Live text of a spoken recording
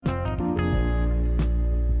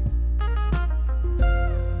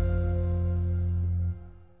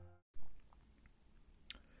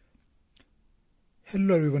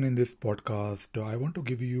Hello, everyone. In this podcast, I want to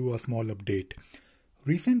give you a small update.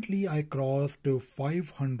 Recently, I crossed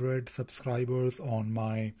 500 subscribers on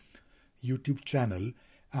my YouTube channel,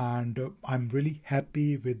 and I'm really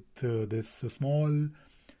happy with this small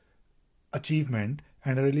achievement.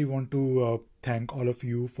 And I really want to thank all of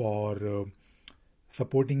you for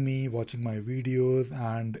supporting me, watching my videos,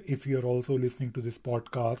 and if you're also listening to this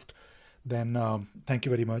podcast, then thank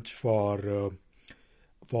you very much for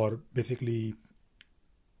basically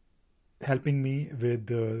helping me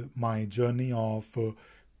with my journey of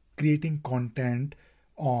creating content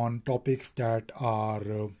on topics that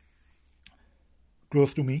are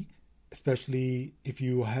close to me, especially if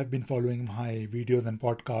you have been following my videos and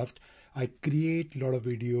podcast. I create a lot of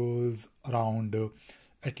videos around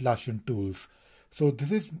Atlassian tools. So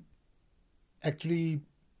this is actually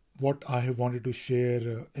what I have wanted to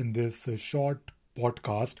share in this short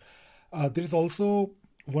podcast. There is also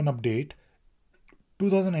one update.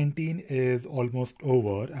 2019 is almost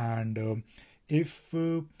over, and if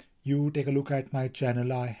you take a look at my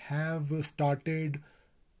channel, I have started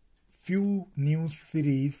few new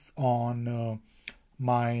series on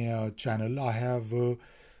my channel. I have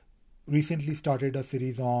recently started a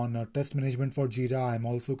series on test management for Jira. I'm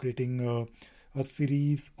also creating a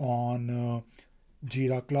series on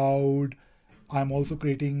Jira Cloud. I'm also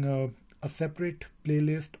creating a separate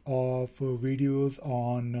playlist of videos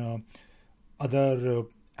on other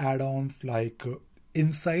add-ons like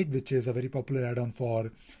Insight, which is a very popular add-on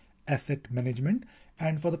for asset management.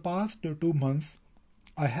 And for the past 2 months,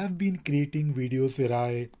 I have been creating videos where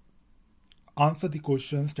I answer the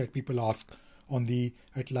questions that people ask on the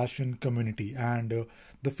Atlassian community, and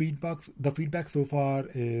the feedback so far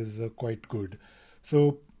is quite good.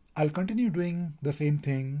 So I'll continue doing the same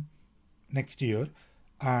thing next year,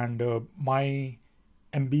 and my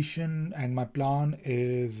ambition and my plan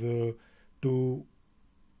is to,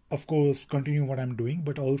 of course, continue what I'm doing,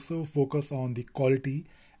 but also focus on the quality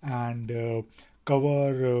and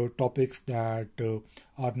cover topics that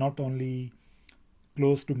are not only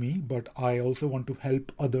close to me, but I also want to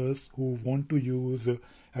help others who want to use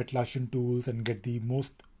Atlassian tools and get the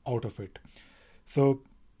most out of it. So,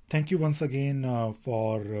 thank you once again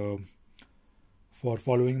for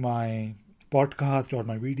following my podcast or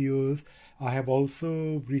my videos. I have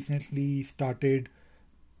also recently started.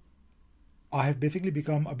 I have basically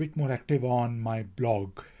become a bit more active on my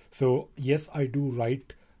blog. So yes, I do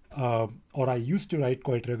write, or I used to write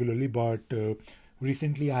quite regularly, but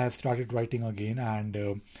recently I have started writing again,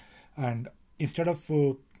 and instead of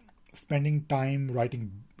spending time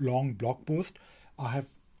writing long blog posts, I have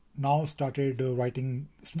now started writing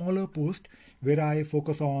smaller posts where I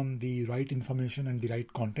focus on the right information and the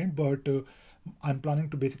right content, but I'm planning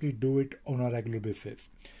to basically do it on a regular basis.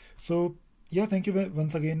 So yeah, thank you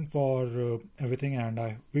once again for everything, and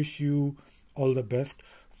I wish you all the best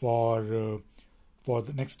for for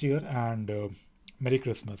the next year, and Merry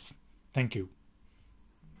Christmas. Thank you.